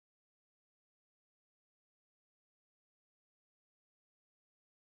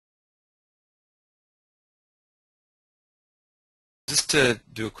just to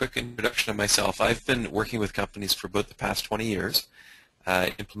do a quick introduction of myself, I've been working with companies for about the past 20 years,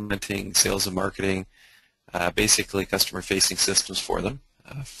 implementing sales and marketing, basically customer-facing systems for them,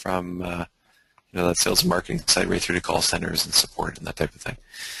 from that sales and marketing side right through to call centers and support and that type of thing.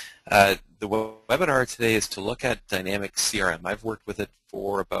 The webinar today is to look at DynamicsCRM. I've worked with it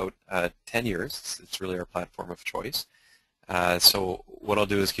for about 10 years. It's really our platform of choice. So what I'll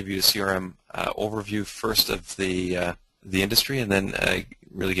do is give you a CRM overview first of the industry, and then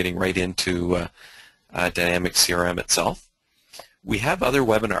really getting right into DynamicsCRM itself. We have other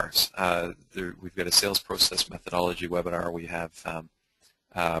webinars. We've got a sales process methodology webinar. We have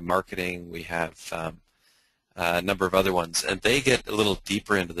marketing. We have a number of other ones, and they get a little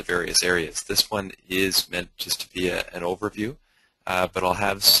deeper into the various areas. This one is meant just to be an overview, but I'll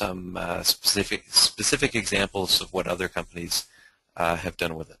have some specific examples of what other companies have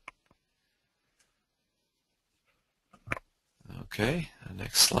done with it. Okay,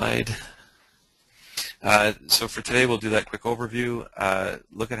 next slide. So for today, we'll do that quick overview,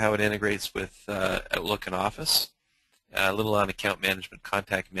 look at how it integrates with Outlook and Office, a little on account management,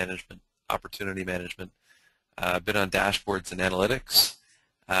 contact management, opportunity management, a bit on dashboards and analytics,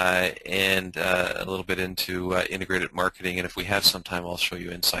 and a little bit into integrated marketing. And if we have some time, I'll show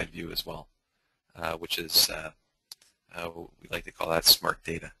you Inside View as well, which is, we like to call that smart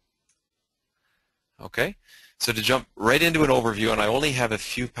data. Okay, so to jump right into an overview, and I only have a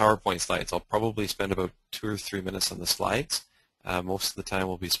few PowerPoint slides. I'll probably spend about 2 or 3 minutes on the slides. Most of the time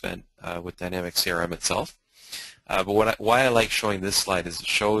will be spent with DynamicsCRM itself. But why I like showing this slide is it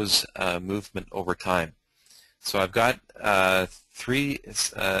shows movement over time. So I've got 3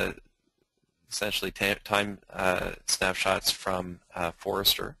 essentially time snapshots from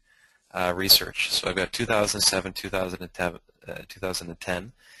Forrester research. So I've got 2007,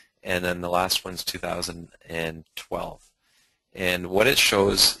 2010, and then the last one's 2012. And what it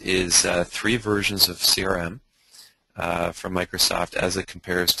shows is 3 versions of CRM from Microsoft as it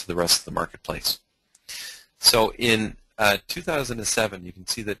compares to the rest of the marketplace. So in 2007, you can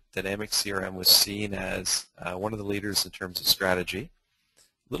see that DynamicsCRM was seen as one of the leaders in terms of strategy,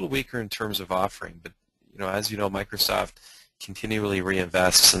 a little weaker in terms of offering, but as you know, Microsoft continually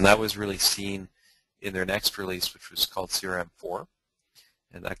reinvests, and that was really seen in their next release, which was called CRM 4,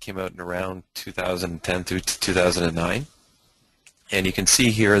 and that came out in around 2010 through 2009. And you can see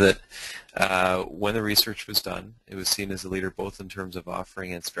here that when the research was done, it was seen as a leader both in terms of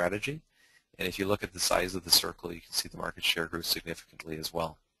offering and strategy. And if you look at the size of the circle, you can see the market share grew significantly as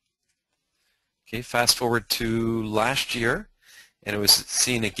well. Okay, fast forward to last year, and it was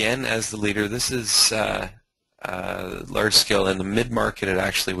seen again as the leader. This is large scale. In the mid-market, it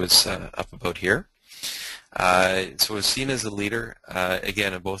actually was up about here. So it was seen as a leader,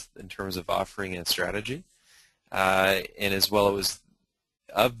 again, both in terms of offering and strategy. And as well, it was,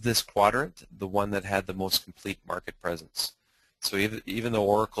 of this quadrant, the one that had the most complete market presence. So even though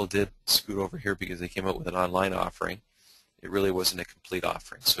Oracle did scoot over here because they came out with an online offering, it really wasn't a complete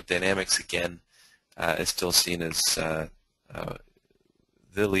offering. So Dynamics, again, is still seen as the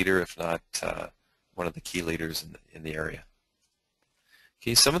leader, if not one of the key leaders in the area.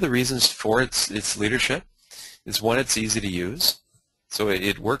 Okay, some of the reasons for its leadership is, one, it's easy to use. So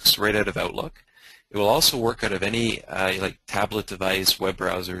it works right out of Outlook. It will also work out of any like tablet device, web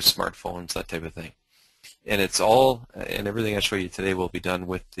browsers, smartphones, that type of thing. And it's all, and everything I show you today will be done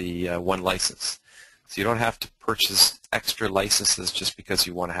with the one license. So you don't have to purchase extra licenses just because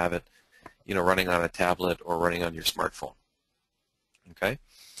you want to have it, running on a tablet or running on your smartphone. Okay.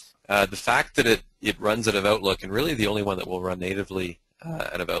 The fact that it runs out of Outlook, and really the only one that will run natively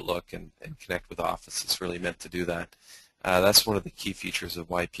out of Outlook and connect with Office is really meant to do that. That's one of the key features of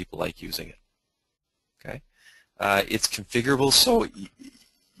why people like using it. Okay. It's configurable, so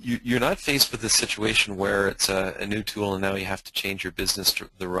you're not faced with a situation where it's a new tool and now you have to change your business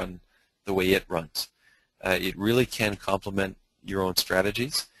to run the way it runs. It really can complement your own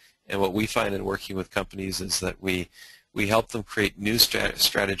strategies, and what we find in working with companies is that we help them create new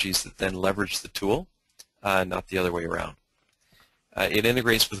strategies that then leverage the tool, not the other way around. It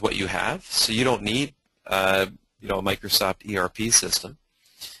integrates with what you have, so you don't need a Microsoft ERP system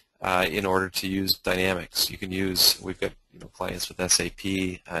in order to use Dynamics. You can use, we've got clients with SAP,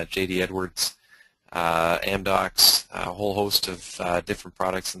 JD Edwards, Amdocs, a whole host of different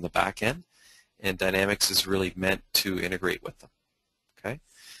products in the back end, and Dynamics is really meant to integrate with them. Okay.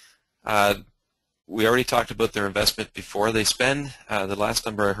 We already talked about their investment before. They spend, the last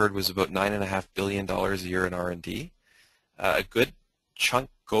number I heard was about $9.5 billion a year in R&D. A good chunk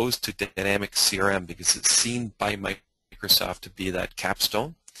goes to DynamicsCRM because it's seen by Microsoft to be that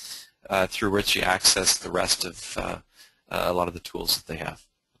capstone through which you access the rest of a lot of the tools that they have,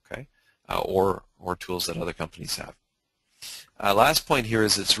 okay, or tools that other companies have. Last point here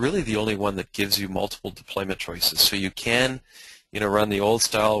is it's really the only one that gives you multiple deployment choices. So you can, run the old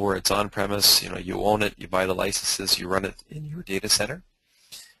style where it's on-premise. You own it, you buy the licenses, you run it in your data center.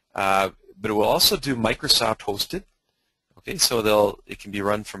 But it will also do Microsoft hosted. Okay, so it can be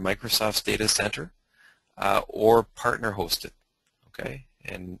run from Microsoft's data center or partner hosted. Okay,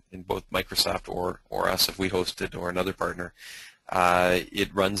 and in both Microsoft or us, if we host it, or another partner,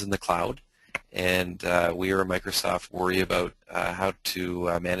 it runs in the cloud. And we are Microsoft worry about how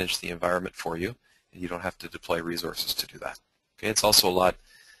to manage the environment for you, and you don't have to deploy resources to do that. Okay, it's also a lot.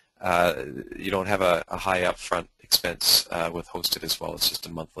 You don't have a high upfront expense with hosted as well. It's just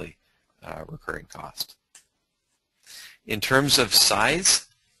a monthly recurring cost. In terms of size,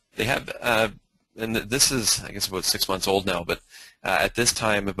 they have, and this is I guess about 6 months old now, but at this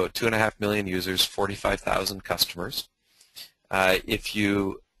time about 2.5 million users, 45,000 customers. If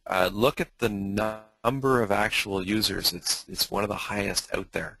you look at the number of actual users, it's one of the highest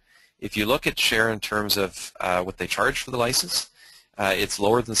out there. If you look at share in terms of what they charge for the license, it's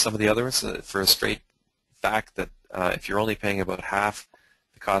lower than some of the others for a straight fact that if you're only paying about half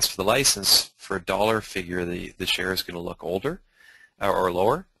the cost for the license, for a dollar figure, the share is going to look older or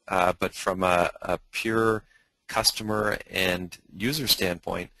lower. But from a pure customer and user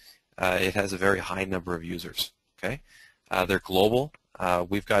standpoint, it has a very high number of users. Okay, they're global.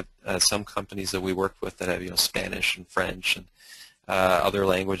 We've got some companies that we work with that have Spanish and French and other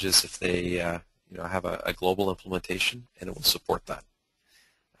languages if they have a global implementation, and it will support that.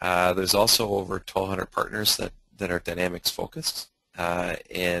 There's also over 1,200 partners that are Dynamics focused,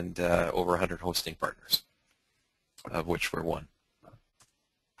 and over 100 hosting partners, of which we're one.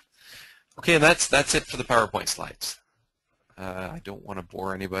 Okay, and that's it for the PowerPoint slides. I don't want to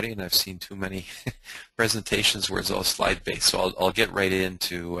bore anybody, and I've seen too many presentations where it's all slide-based, so I'll get right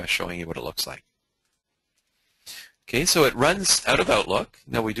into showing you what it looks like. Okay, so it runs out of Outlook.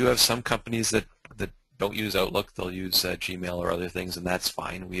 Now, we do have some companies that don't use Outlook. They'll use Gmail or other things, and that's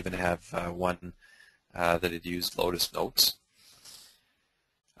fine. We even have one that had used Lotus Notes.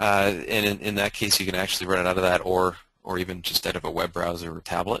 And in that case, you can actually run it out of that or even just out of a web browser or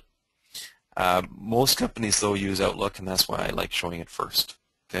tablet. Most companies, though, use Outlook, and that's why I like showing it first.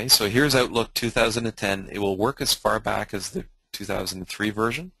 Okay, so here's Outlook 2010. It will work as far back as the 2003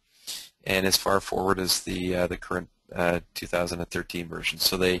 version and as far forward as the current 2013 version.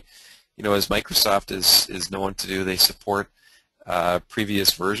 So they, as Microsoft is known to do, they support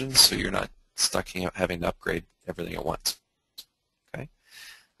previous versions, so you're not stuck having to upgrade everything at once. Okay,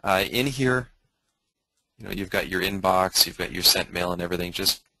 in here, you've got your inbox, you've got your sent mail and everything.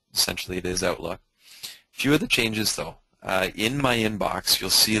 Just essentially, it is Outlook. Few of the changes, though. In my inbox, you'll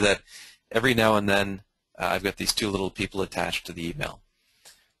see that every now and then I've got these two little people attached to the email.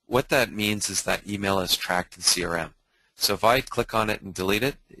 What that means is that email is tracked in CRM. So if I click on it and delete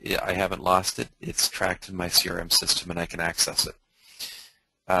it, I haven't lost it. It's tracked in my CRM system, and I can access it.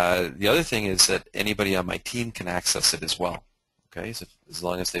 The other thing is that anybody on my team can access it as well. Okay, so as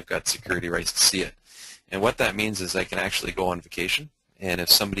long as they've got security rights to see it. And what that means is I can actually go on vacation, and if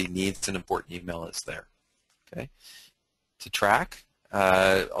somebody needs an important email, it's there. Okay, to track,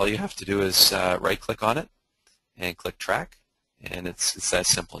 all you have to do is right-click on it and click Track, and it's that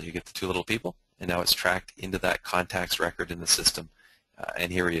simple. You get the two little people, and now it's tracked into that contacts record in the system,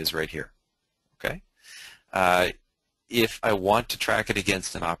 and here he is right here. Okay, if I want to track it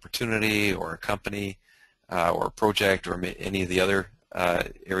against an opportunity or a company or a project or any of the other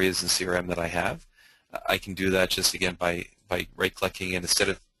areas in CRM that I have, I can do that just again by right-clicking, and instead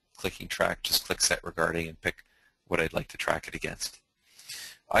of clicking Track, just click Set Regarding and pick what I'd like to track it against.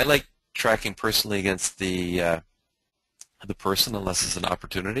 I like tracking personally against the person, unless it's an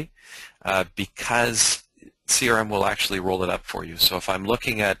opportunity, because CRM will actually roll it up for you. So if I'm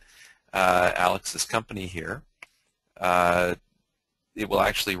looking at Alex's company here, it will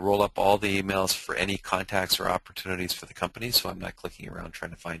actually roll up all the emails for any contacts or opportunities for the company, so I'm not clicking around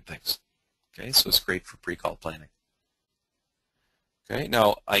trying to find things. Okay, so it's great for pre-call planning. Okay,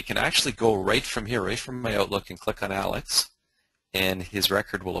 now I can actually go right from here, right from my Outlook, and click on Alex, and his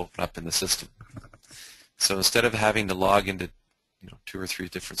record will open up in the system. So instead of having to log into 2 or 3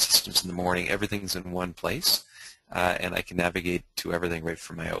 different systems in the morning, everything's in one place, and I can navigate to everything right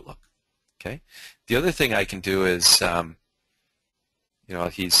from my Outlook. Okay. The other thing I can do is, he'd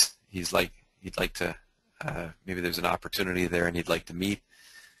like to maybe there's an opportunity there and he'd like to meet.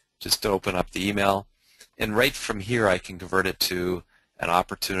 Just to open up the email, and right from here I can convert it to an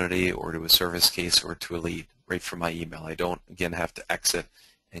opportunity or to a service case or to a lead right from my email. I don't again have to exit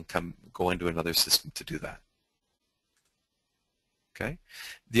and go into another system to do that. Okay.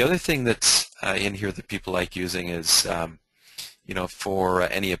 The other thing that's in here that people like using is, you know, for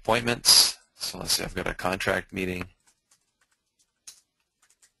any appointments. So let's say I've got a contract meeting.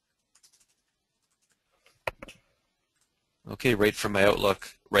 Okay, right from my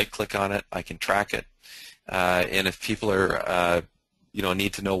Outlook, right-click on it, I can track it. And if people are, you know,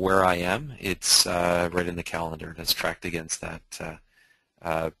 need to know where I am, it's right in the calendar, and it's tracked against that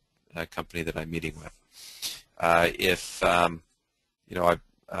company that I'm meeting with. If you know,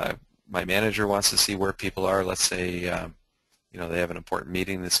 my manager wants to see where people are, let's say, you know, they have an important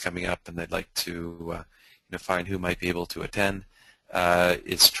meeting that's coming up, and they'd like to, you know, find who might be able to attend.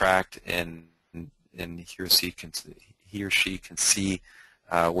 It's tracked, and he or she can see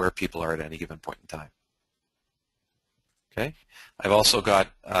where people are at any given point in time. Okay. I've also got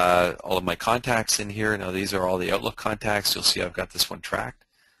all of my contacts in here. Now these are all the Outlook contacts. You'll see I've got this one tracked.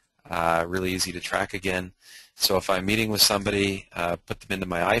 Really easy to track again. So if I'm meeting with somebody, put them into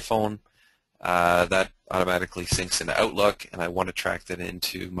my iPhone, that automatically syncs into Outlook, and I want to track that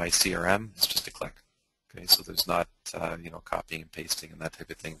into my CRM. It's just a click. Okay, so there's not you know, copying and pasting and that type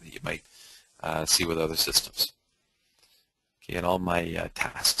of thing that you might see with other systems. Okay, and all my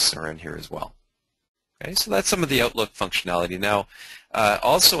tasks are in here as well. Okay, so that's some of the Outlook functionality. Now,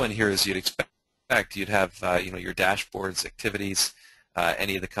 also in here, as you'd expect, you'd have you know, your dashboards, activities,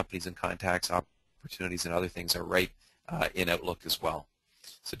 any of the companies and contacts, opportunities, and other things are right in Outlook as well.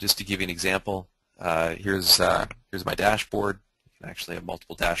 So just to give you an example, here's my dashboard. You can actually have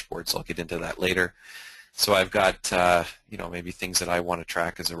multiple dashboards, so I'll get into that later. So I've got you know, maybe things that I want to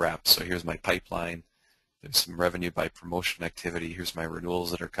track as a rep. So here's my pipeline. There's some revenue by promotion activity. Here's my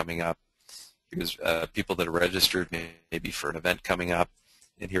renewals that are coming up. Here's people that are registered maybe for an event coming up.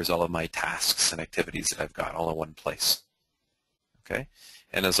 And here's all of my tasks and activities that I've got all in one place. Okay,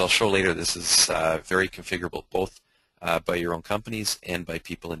 and as I'll show later, this is very configurable both by your own companies and by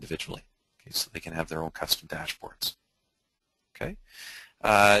people individually. Okay, so they can have their own custom dashboards. Okay,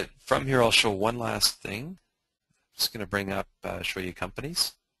 from here I'll show one last thing. I'm just going to bring up, show you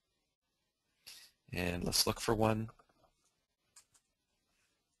companies, and let's look for one.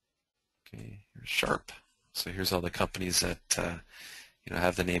 Okay, here's Sharp. So here's all the companies that you know,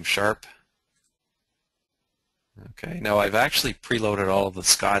 have the name Sharp. Okay, now I've actually preloaded all of the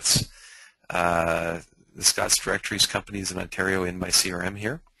Scott's directories companies in Ontario in my CRM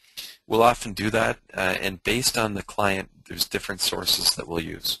here. We'll often do that, and based on the client, there's different sources that we'll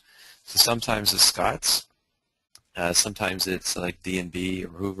use. So sometimes it's Scott's, sometimes it's like D&B or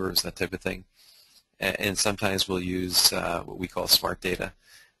Hoover's, that type of thing, and sometimes we'll use what we call Smart Data,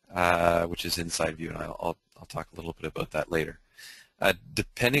 which is inside view, and I'll talk a little bit about that later.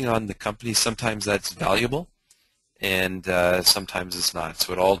 Depending on the company, sometimes that's valuable, and sometimes it's not.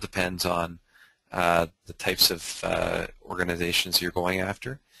 So it all depends on the types of organizations you're going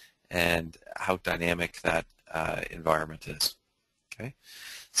after and how dynamic that environment is. Okay,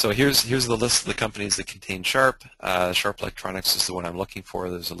 so here's the list of the companies that contain Sharp. Sharp Electronics is the one I'm looking for.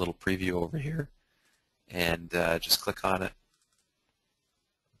 There's a little preview over here, and just click on it.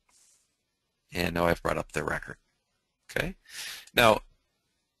 And now I've brought up the record. Okay, now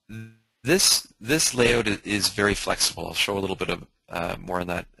this layout is very flexible. I'll show a little bit of more on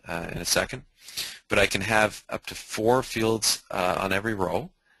that in a second. But I can have up to 4 fields on every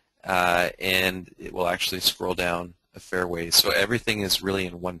row, and it will actually scroll down a fair ways. So everything is really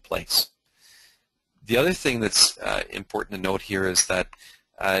in one place. The other thing that's important to note here is that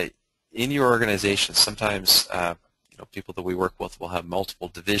in your organization, sometimes you know, people that we work with will have multiple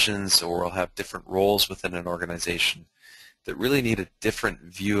divisions or will have different roles within an organization that really need a different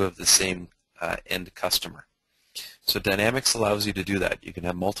view of the same end customer. So Dynamics allows you to do that. You can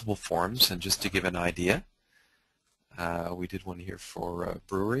have multiple forms, and just to give an idea, we did one here for a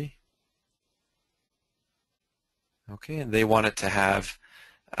brewery. Okay, and they want it to have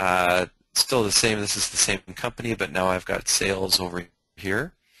still the same. This is the same company, but now I've got sales over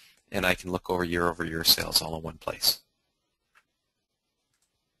here, and I can look over year sales all in one place.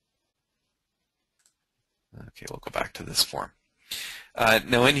 Okay, we'll go back to this form.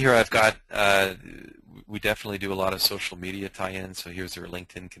 Now in here I've got, we definitely do a lot of social media tie-ins, so here's their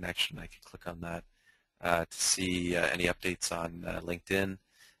LinkedIn connection. I can click on that to see any updates on LinkedIn.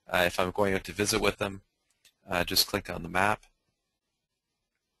 If I'm going out to visit with them, just click on the map.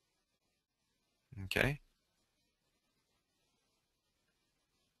 Okay.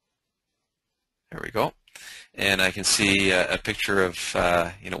 There we go. And I can see a picture of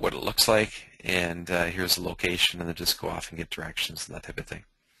you know, what it looks like, and here's the location, and then just go off and get directions and that type of thing.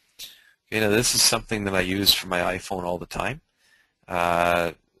 Okay, now this is something that I use for my iPhone all the time,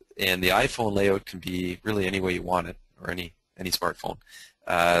 and the iPhone layout can be really any way you want it, or any any smartphone.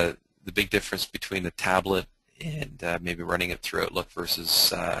 The big difference between a tablet and maybe running it through Outlook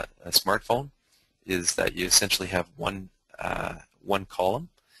versus a smartphone is that you essentially have one column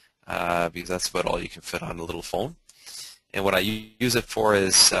because that's about all you can fit on a little phone. And what I use it for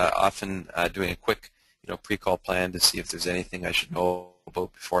is often doing a quick pre-call plan to see if there's anything I should know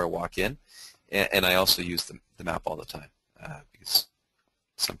about before I walk in. And I also use the map all the time because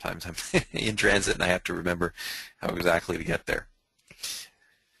sometimes I'm in transit and I have to remember how exactly to get there.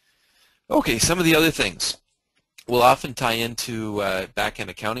 Okay, some of the other things. We'll often tie into back-end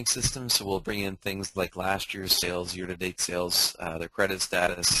accounting systems, so we'll bring in things like last year's sales, year-to-date sales, their credit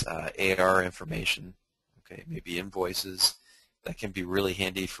status, AR information, okay, maybe invoices. That can be really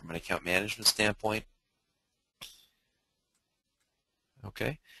handy from an account management standpoint.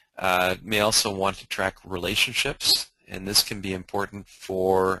 Okay, may also want to track relationships, and this can be important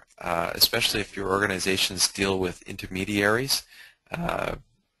for, especially if your organizations deal with intermediaries.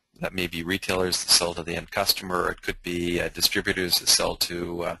 That may be retailers that sell to the end customer, or it could be distributors that sell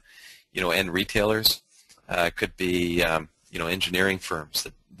to end retailers. It could be engineering firms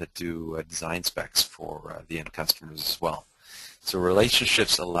that do design specs for the end customers as well. So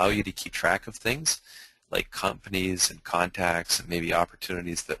relationships allow you to keep track of things like companies and contacts and maybe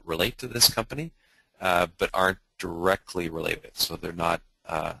opportunities that relate to this company but aren't directly related. So they're not,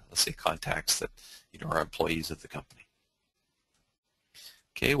 let's say, contacts that are employees of the company.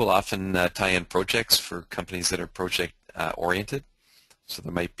 Okay, we'll often tie in projects for companies that are project oriented. So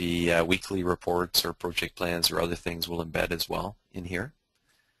there might be weekly reports or project plans or other things we'll embed as well in here.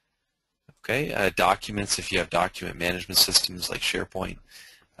 Okay, documents, if you have document management systems like SharePoint,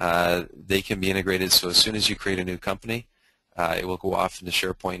 they can be integrated, so as soon as you create a new company, it will go off into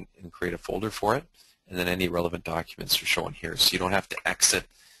SharePoint and create a folder for it, and then any relevant documents are shown here. So you don't have to exit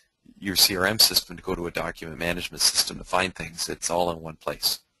your CRM system to go to a document management system to find things. It's all in one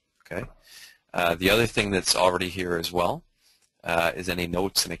place. Okay. The other thing that's already here as well is any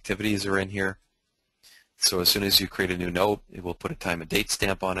notes and activities are in here. So as soon as you create a new note, it will put a time and date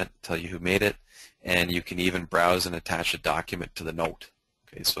stamp on it, tell you who made it, and you can even browse and attach a document to the note.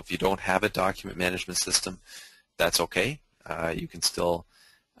 Okay, so if you don't have a document management system, that's okay. You can still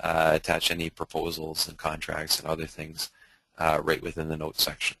attach any proposals and contracts and other things right within the notes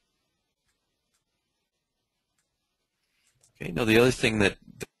section. Okay, now the other thing that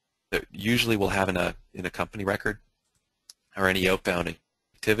usually we'll have in a company record are any outbound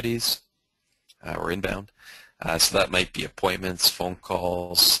activities or inbound. So that might be appointments, phone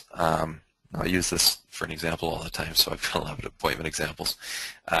calls. I'll use this for an example all the time, so I've got a lot of appointment examples,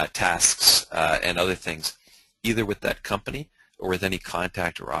 tasks, and other things, either with that company or with any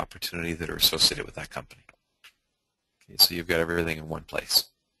contact or opportunity that are associated with that company. Okay, so you've got everything in one place.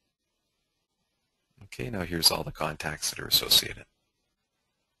 Okay, now here's all the contacts that are associated.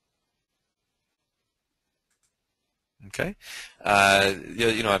 Okay,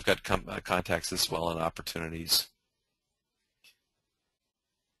 I've got contacts as well and opportunities.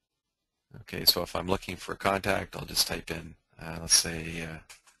 Okay, so if I'm looking for a contact, I'll just type in, let's say,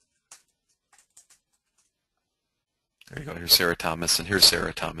 there you go, here's Sarah Thomas, and here's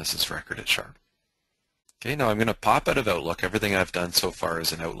Sarah Thomas's record at Sharp. Okay, now I'm going to pop out of Outlook. Everything I've done so far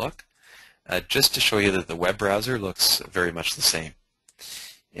is in Outlook, just to show you that the web browser looks very much the same.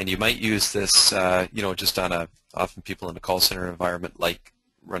 And you might use this, just on often people in a call center environment like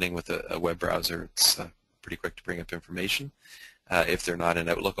running with a web browser. It's pretty quick to bring up information if they're not in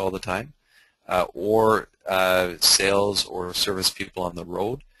Outlook all the time. Or sales or service people on the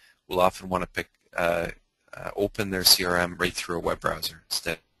road will often want to open their CRM right through a web browser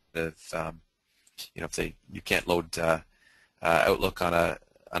instead of, if you can't load Outlook on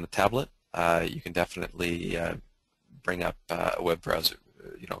a tablet, you can definitely bring up a web browser,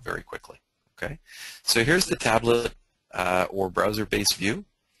 very quickly. Okay, so here's the tablet or browser-based view,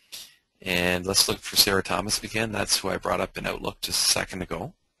 and let's look for Sarah Thomas again. That's who I brought up in Outlook just a second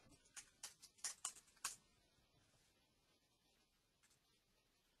ago.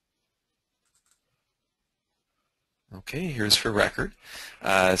 Okay, here's her record.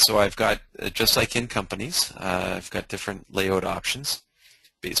 So I've got, just like in companies, I've got different layout options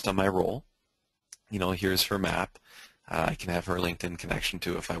based on my role. Here's her map. I can have her LinkedIn connection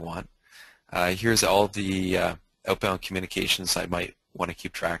too if I want. Here's all the outbound communications I might want to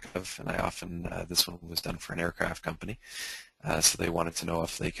keep track of, and I often, this one was done for an aircraft company, so they wanted to know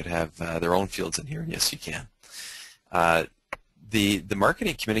if they could have their own fields in here, and yes, you can. The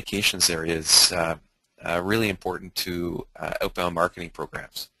marketing communications area is really important to outbound marketing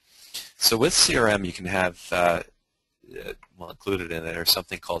programs. So with CRM, you can have, included in it are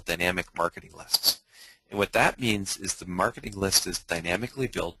something called dynamic marketing lists. And what that means is the marketing list is dynamically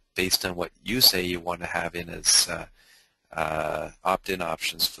built based on what you say you want to have in as opt-in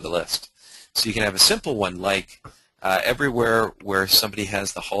options for the list. So you can have a simple one like everywhere where somebody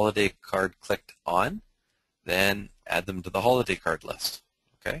has the holiday card clicked on, then add them to the holiday card list.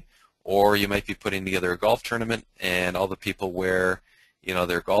 Okay? Or you might be putting together a golf tournament and all the people where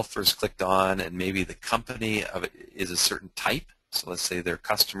their golfers clicked on and maybe the company of it is a certain type. So let's say they're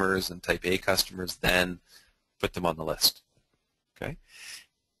customers and type A customers, then put them on the list. Okay?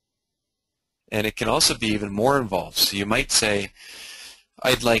 And it can also be even more involved. So you might say,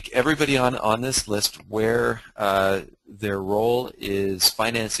 I'd like everybody on this list where their role is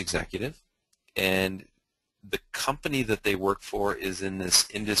finance executive and the company that they work for is in this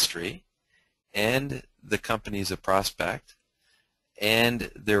industry and the company's a prospect and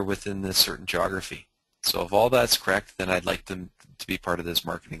they're within this certain geography. So if all that's correct, then I'd like them to be part of this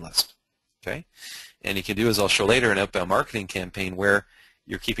marketing list. Okay? And you can do, as I'll show later, an outbound marketing campaign where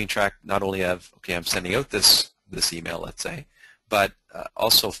you're keeping track not only of, okay, I'm sending out this email, let's say, but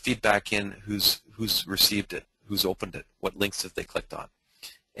also feedback in who's received it, who's opened it, what links have they clicked on.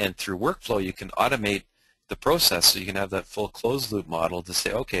 And through workflow, you can automate the process so you can have that full closed loop model to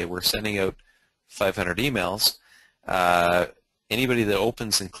say, okay, we're sending out 500 emails. Anybody that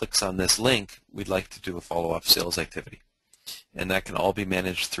opens and clicks on this link, we'd like to do a follow-up sales activity. And that can all be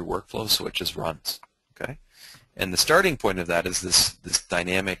managed through workflow, so it just runs. Okay? And the starting point of that is this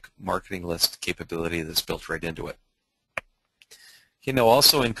dynamic marketing list capability that's built right into it.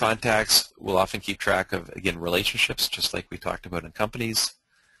 Also in contacts, we'll often keep track of, again, relationships, just like we talked about in companies,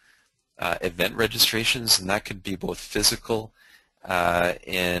 event registrations, and that could be both physical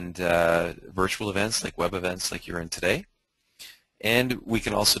and virtual events, like web events like you're in today. And we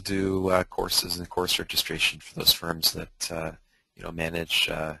can also do courses and course registration for those firms that manage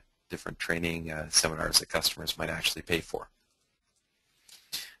different training seminars that customers might actually pay for.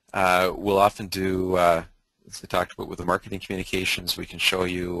 We'll often do, as I talked about with the marketing communications, we can show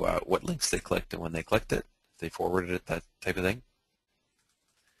you what links they clicked and when they clicked it, if they forwarded it, that type of thing.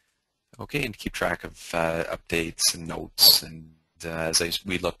 Okay, and keep track of updates and notes, and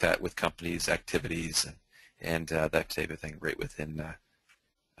we looked at with companies, activities, and that type of thing right within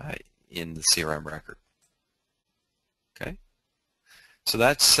in the CRM record. Okay, so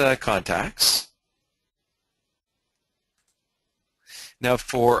that's contacts. Now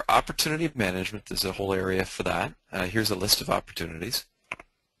for opportunity management, there's a whole area for that. Here's a list of opportunities.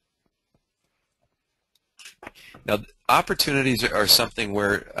 Now opportunities are something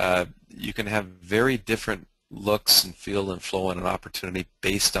where you can have very different looks and feel and flow in an opportunity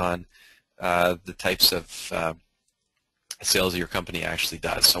based on the types of sales your company actually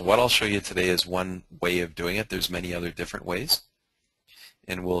does. So what I'll show you today is one way of doing it. There's many other different ways,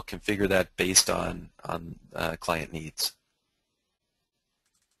 and we'll configure that based on client needs.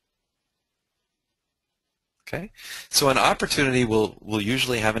 Okay, so an opportunity will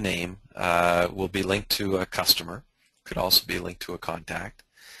usually have a name, will be linked to a customer, could also be linked to a contact.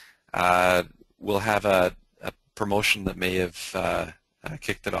 We'll have a promotion that may have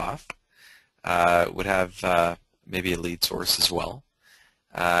kicked it off. Would have maybe a lead source as well,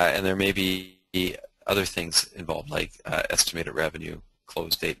 and there may be other things involved like estimated revenue,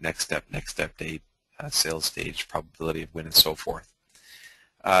 close date, next step date, sales stage, probability of win, and so forth.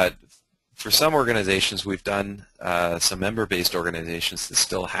 For some organizations, we've done some member-based organizations that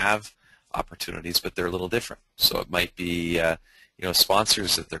still have opportunities, but they're a little different. So it might be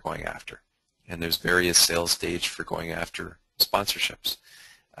sponsors that they're going after, and there's various sales stage for going after sponsorships.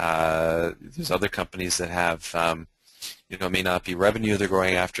 There's other companies that have, may not be revenue they're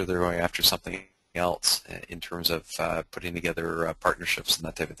going after something else in terms of putting together partnerships and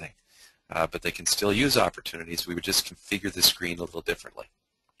that type of thing. But they can still use opportunities. We would just configure the screen a little differently.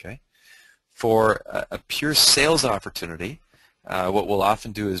 Okay. For a pure sales opportunity, what we'll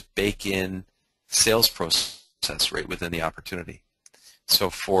often do is bake in sales process right within the opportunity. So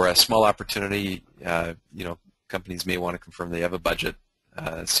for a small opportunity, companies may want to confirm they have a budget,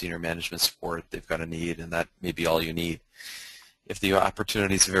 senior management support, they've got a need, and that may be all you need. If the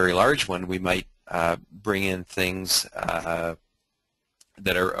opportunity is a very large one, we might bring in things that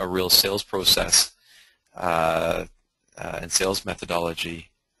are a real sales process and sales methodology,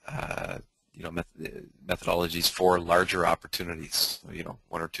 methodologies for larger opportunities, $1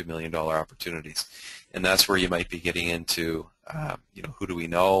 or $2 million opportunities, and that's where you might be getting into, who do we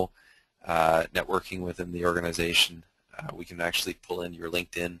know, networking within the organization. We can actually pull in your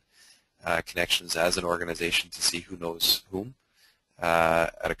LinkedIn connections as an organization to see who knows whom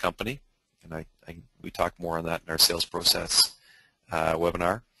at a company, and we talk more on that in our sales process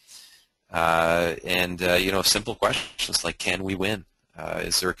webinar. Simple questions like, can we win?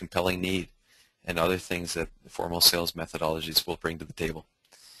 Is there a compelling need? And other things that formal sales methodologies will bring to the table.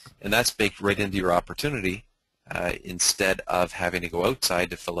 And that's baked right into your opportunity instead of having to go outside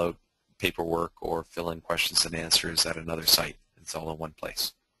to fill out paperwork or fill in questions and answers at another site. It's all in one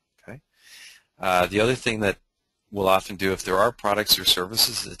place. Okay. The other thing that we'll often do, if there are products or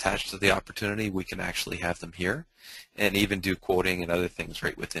services attached to the opportunity, we can actually have them here and even do quoting and other things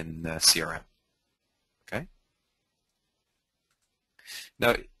right within CRM. Okay.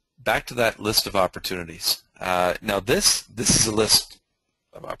 Now, back to that list of opportunities. Now, this is a list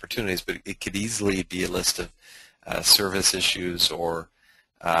of opportunities, but it could easily be a list of service issues or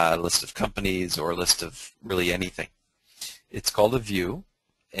a list of companies or a list of really anything. It's called a view,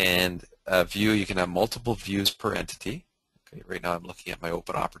 and a view, you can have multiple views per entity. Okay, right now I'm looking at my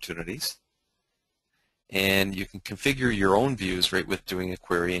open opportunities. And you can configure your own views right with doing a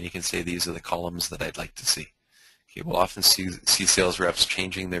query, and you can say these are the columns that I'd like to see. Okay, we'll often see sales reps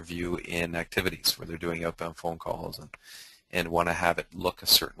changing their view in activities where they're doing outbound phone calls and want to have it look a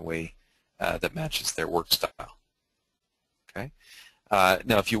certain way that matches their work style. Okay.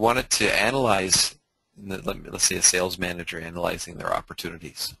 Now, if you wanted to analyze, let's say a sales manager analyzing their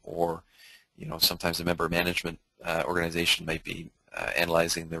opportunities, or sometimes a member management organization might be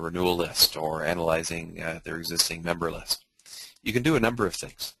analyzing the renewal list or analyzing their existing member list. You can do a number of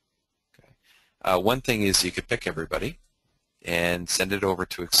things. Okay. One thing is you could pick everybody and send it over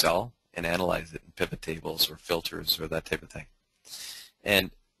to Excel and analyze it in pivot tables or filters or that type of thing.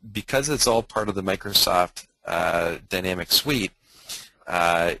 And because it's all part of the Microsoft Dynamics suite,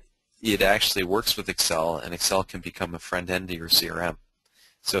 it actually works with Excel, and Excel can become a front end to your CRM.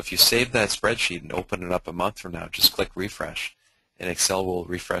 So if you save that spreadsheet and open it up a month from now, just click refresh, and Excel will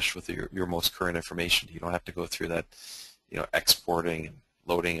refresh with your most current information. You don't have to go through that, exporting and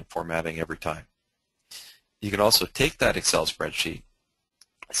loading and formatting every time. You can also take that Excel spreadsheet,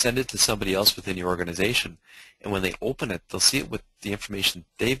 send it to somebody else within your organization, and when they open it, they'll see it with the information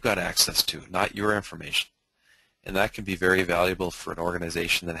they've got access to, not your information. And that can be very valuable for an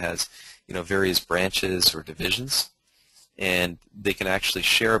organization that has, various branches or divisions, and they can actually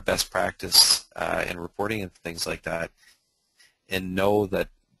share best practice and reporting and things like that, and know that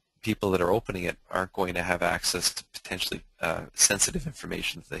people that are opening it aren't going to have access to potentially sensitive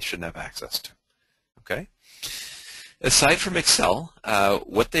information that they shouldn't have access to. Okay. Aside from Excel,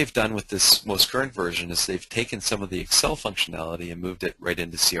 what they've done with this most current version is they've taken some of the Excel functionality and moved it right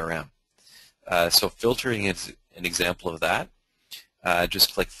into CRM. So filtering is an example of that.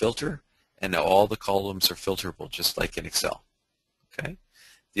 Just click filter, and now all the columns are filterable, just like in Excel. Okay.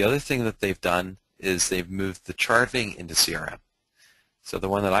 The other thing that they've done is they've moved the charting into CRM. So the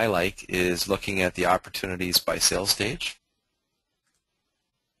one that I like is looking at the opportunities by sales stage.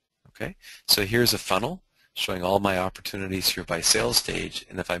 Okay. So here's a funnel showing all my opportunities here by sales stage,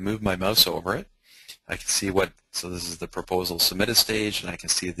 and if I move my mouse over it, I can see so this is the proposal submitted stage, and I can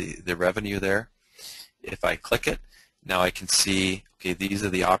see the revenue there. If I click it, now I can see, okay, these are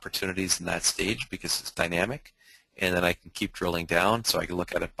the opportunities in that stage because it's dynamic, and then I can keep drilling down, so I can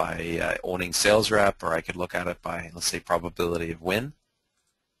look at it by owning sales rep, or I could look at it by, let's say, probability of win.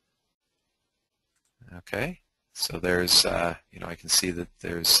 Okay, so there's, I can see that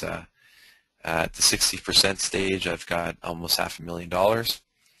there's at the 60% stage, I've got almost $500,000.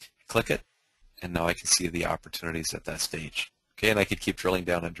 Click it, and now I can see the opportunities at that stage. Okay, and I could keep drilling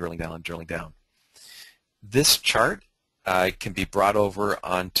down and drilling down and drilling down. This chart can be brought over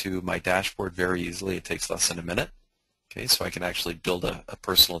onto my dashboard very easily. It takes less than a minute. Okay, so I can actually build a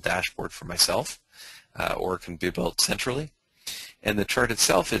personal dashboard for myself, or it can be built centrally. And the chart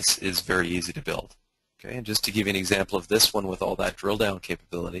itself is very easy to build. Okay, and just to give you an example of this one with all that drill down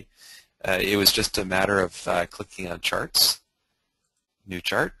capability, it was just a matter of clicking on charts, new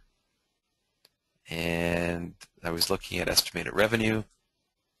chart, and I was looking at estimated revenue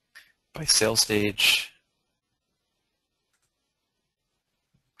by sales stage.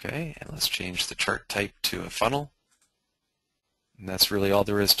 Okay, and let's change the chart type to a funnel, and that's really all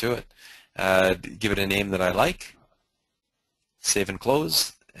there is to it. Give it a name that I like, save and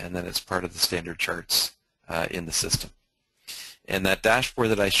close, and then it's part of the standard charts in the system. And that dashboard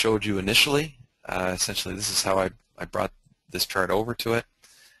that I showed you initially, essentially this is how I brought this chart over to it.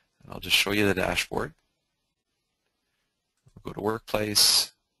 And I'll just show you the dashboard. We'll go to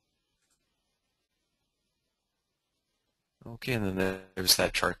Workplace. Okay, and then there's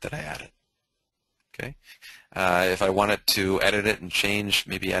that chart that I added. Okay, if I wanted to edit it and change,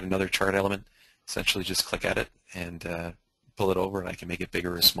 maybe add another chart element, essentially just click at it and pull it over, and I can make it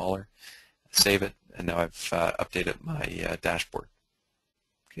bigger or smaller. Save it, and now I've updated my dashboard.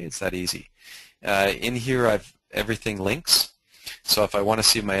 Okay, it's that easy. In here, I've everything links. So if I want to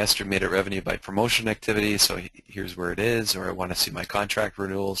see my estimated revenue by promotion activity, so here's where it is, or I want to see my contract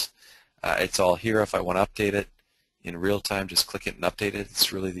renewals, it's all here. If I want to update it in real time, just click it and update it.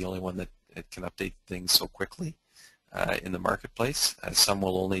 It's really the only one that it can update things so quickly in the marketplace. Some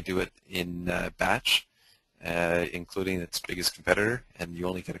will only do it in batch, including its biggest competitor, and you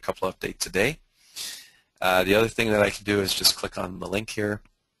only get a couple of updates a day. The other thing that I can do is just click on the link here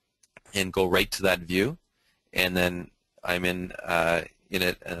and go right to that view, and then I'm in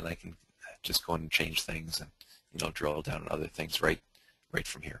it, and I can just go in and change things and drill down on other things right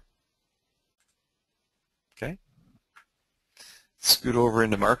from here. Okay. Scoot over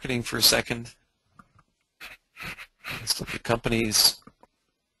into marketing for a second. Let's look at companies.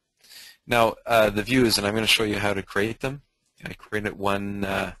 Now the views, and I'm going to show you how to create them. I created one,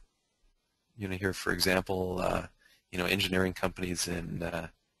 here for example, engineering companies in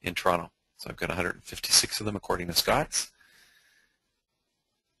Toronto. So I've got 156 of them according to Scott's.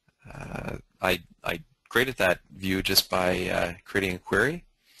 I created that view just by creating a query,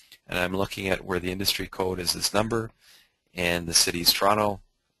 and I'm looking at where the industry code is this number, and the city's Toronto,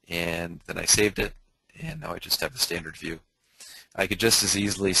 and then I saved it, and now I just have a standard view. I could just as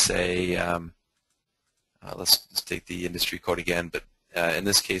easily say, let's take the industry code again, but in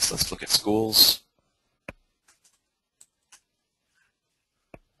this case, let's look at schools.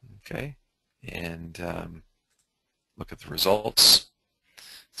 Okay, and look at the results.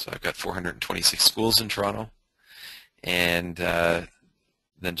 So I've got 426 schools in Toronto, and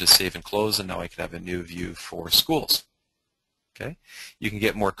then just save and close, and now I can have a new view for schools. Okay, you can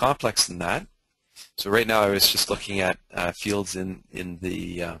get more complex than that. So right now I was just looking at fields in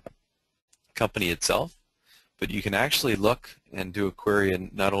the company itself, but you can actually look and do a query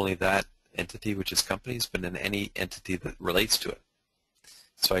in not only that entity, which is companies, but in any entity that relates to it.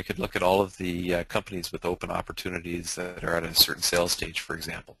 So I could look at all of the companies with open opportunities that are at a certain sales stage, for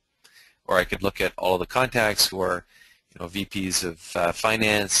example. Or I could look at all of the contacts who are VPs of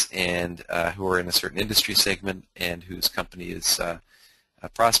finance and who are in a certain industry segment and whose company is a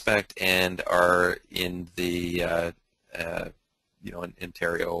prospect and are in the in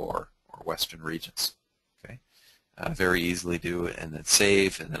Ontario or Western regions. Okay, very easily do, and then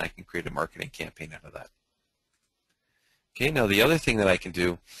save, and then I can create a marketing campaign out of that. Okay, now the other thing that I can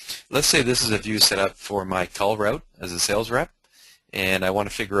do, let's say this is a view set up for my call route as a sales rep, and I want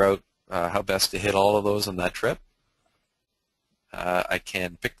to figure out how best to hit all of those on that trip. I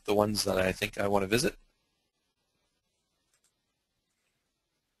can pick the ones that I think I want to visit.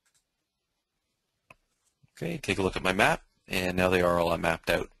 Okay, take a look at my map, and now they are all mapped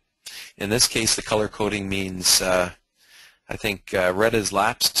out. In this case, the color coding means I think red is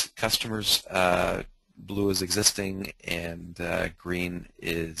lapsed customers, blue is existing, and green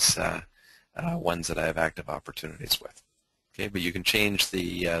is ones that I have active opportunities with. Okay, but you can change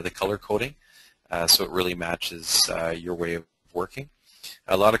the color coding so it really matches your way of working.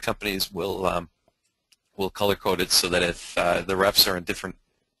 A lot of companies will color code it so that if the reps are in different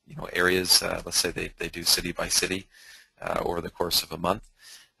areas, let's say they do city by city over the course of a month,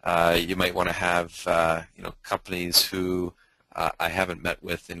 you might want to have companies who I haven't met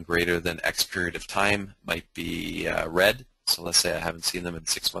with in greater than X period of time might be red. So let's say I haven't seen them in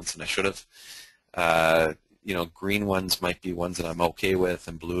 6 months and I should have. Green ones might be ones that I'm okay with,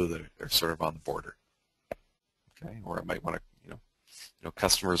 and blue that are sort of on the border. Okay, or I might want to,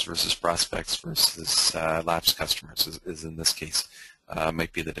 customers versus prospects versus lapsed customers is in this case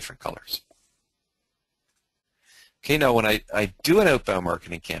might be the different colors. Okay, now when I do an outbound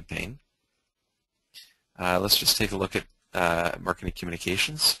marketing campaign, let's just take a look at marketing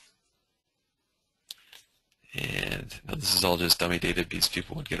communications. And now this is all just dummy data because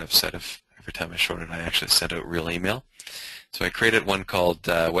people would get upset if every time I showed it I actually sent out real email. So I created one called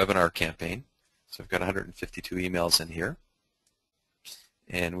webinar campaign. So I've got 152 emails in here.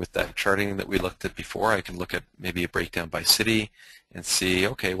 And with that charting that we looked at before, I can look at maybe a breakdown by city and see,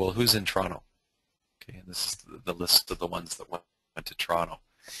 okay, well, who's in Toronto? Okay, and this is the list of the ones that went to Toronto.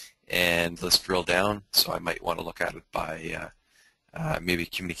 And let's drill down. So I might want to look at it by maybe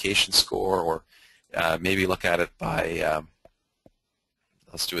communication score, or maybe look at it by,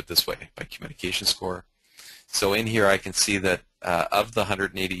 let's do it this way, by communication score. So in here I can see that of the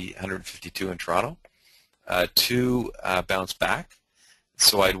 152 in Toronto, 2 bounce back.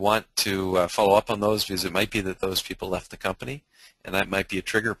 So I'd want to follow up on those because it might be that those people left the company, and that might be a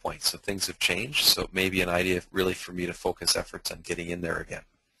trigger point. So things have changed. So it may be an idea really for me to focus efforts on getting in there again.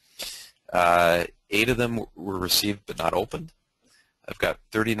 8 of them were received but not opened. I've got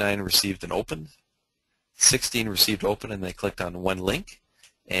 39 received and opened, 16 received open and they clicked on one link,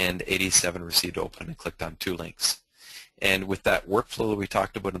 and 87 received open and clicked on 2 links. And with that workflow that we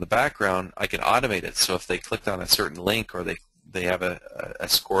talked about in the background, I can automate it. So if they clicked on a certain link or they have a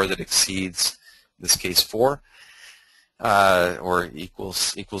score that exceeds, in this case, 4, or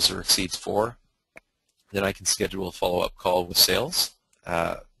equals or exceeds 4, then I can schedule a follow-up call with sales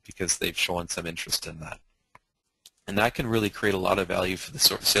because they've shown some interest in that. And that can really create a lot of value for the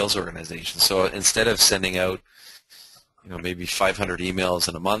sales organization. So instead of sending out, maybe 500 emails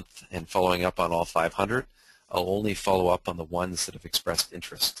in a month and following up on all 500, I'll only follow up on the ones that have expressed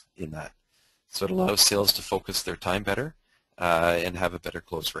interest in that. So it allows sales to focus their time better and have a better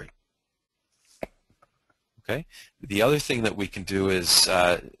close rate. Okay. The other thing that we can do is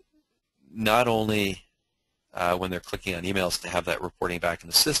not only when they're clicking on emails to have that reporting back in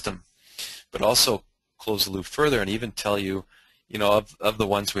the system, but also close the loop further and even tell you, of the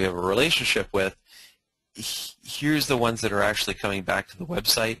ones we have a relationship with, here's the ones that are actually coming back to the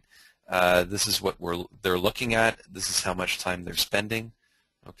website. This is what they're looking at. This is how much time they're spending.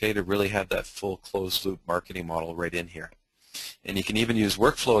 Okay, to really have that full closed loop marketing model right in here. And you can even use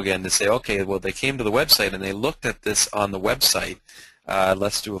workflow again to say, okay, well, they came to the website and they looked at this on the website.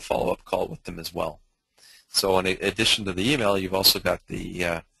 Let's do a follow-up call with them as well. So in addition to the email, you've also got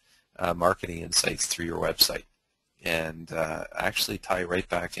the marketing insights through your website and actually tie right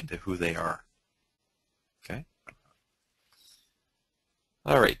back into who they are. Okay.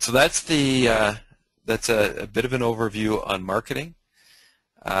 All right, so that's a bit of an overview on marketing.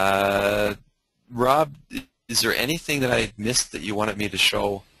 Rob, is there anything that I missed that you wanted me to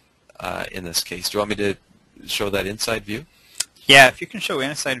show in this case? Do you want me to show that inside view? Yeah, if you can show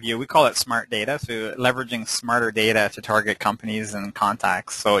inside view, we call it smart data, so leveraging smarter data to target companies and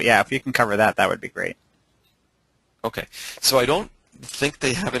contacts. So yeah, if you can cover that, that would be great. Okay, so I don't think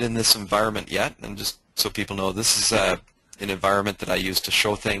they have it in this environment yet, and just so people know, this is an environment that I use to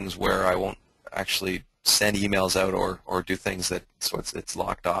show things where I won't actually send emails out or do things that, so it's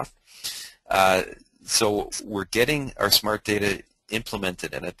locked off. So we're getting our smart data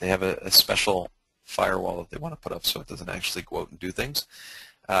implemented in it. They have a special firewall that they want to put up so it doesn't actually go out and do things.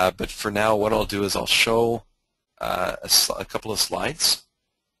 But for now, what I'll do is I'll show a couple of slides.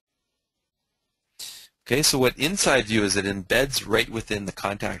 Okay, so what inside view is, it embeds right within the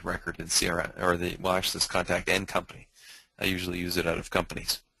contact record in CRM, or actually this contact and company. I usually use it out of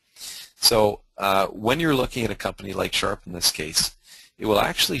companies. So when you're looking at a company like Sharp in this case, it will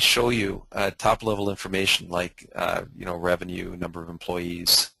actually show you top-level information like revenue, number of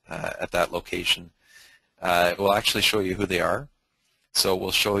employees at that location. It will actually show you who they are. So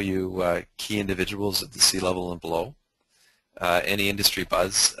we'll show you key individuals at the C-level and below. Any industry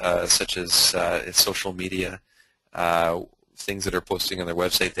buzz, such as social media, things that are posting on their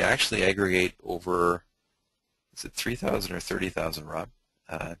website. They actually aggregate over, is it 3,000 or 30,000, Rob?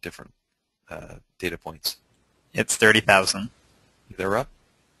 Different data points. It's 30,000. They're up?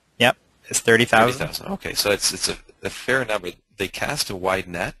 Yep, it's 30,000. 30,000. Okay, so it's a fair number. They cast a wide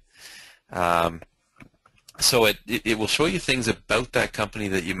net. So it will show you things about that company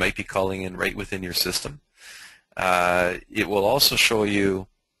that you might be calling in right within your system. It will also show you,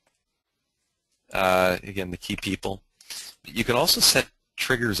 again, the key people. You can also set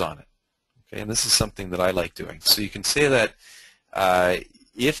triggers on it. Okay, and this is something that I like doing. So you can say that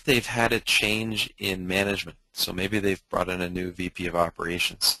if they've had a change in management, so maybe they've brought in a new VP of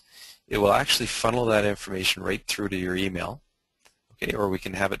operations, it will actually funnel that information right through to your email. Okay, or we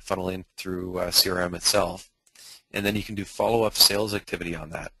can have it funnel in through CRM itself, and then you can do follow-up sales activity on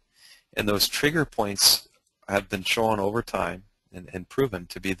that. And those trigger points have been shown over time and proven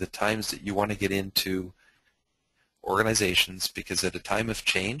to be the times that you want to get into organizations, because at a time of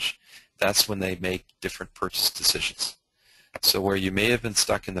change, that's when they make different purchase decisions. So where you may have been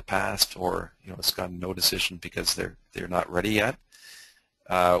stuck in the past, or it's gone no decision because they're not ready yet,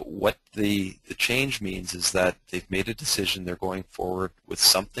 what the change means is that they've made a decision, they're going forward with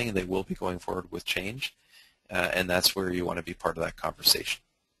something, and they will be going forward with change, and that's where you want to be part of that conversation.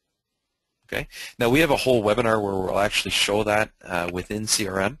 Okay. Now we have a whole webinar where we'll actually show that within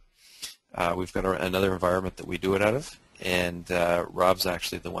CRM. We've got another environment that we do it out of, and Rob's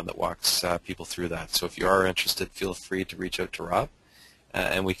actually the one that walks people through that. So if you are interested, feel free to reach out to Rob,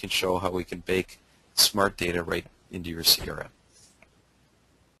 and we can show how we can bake smart data right into your CRM.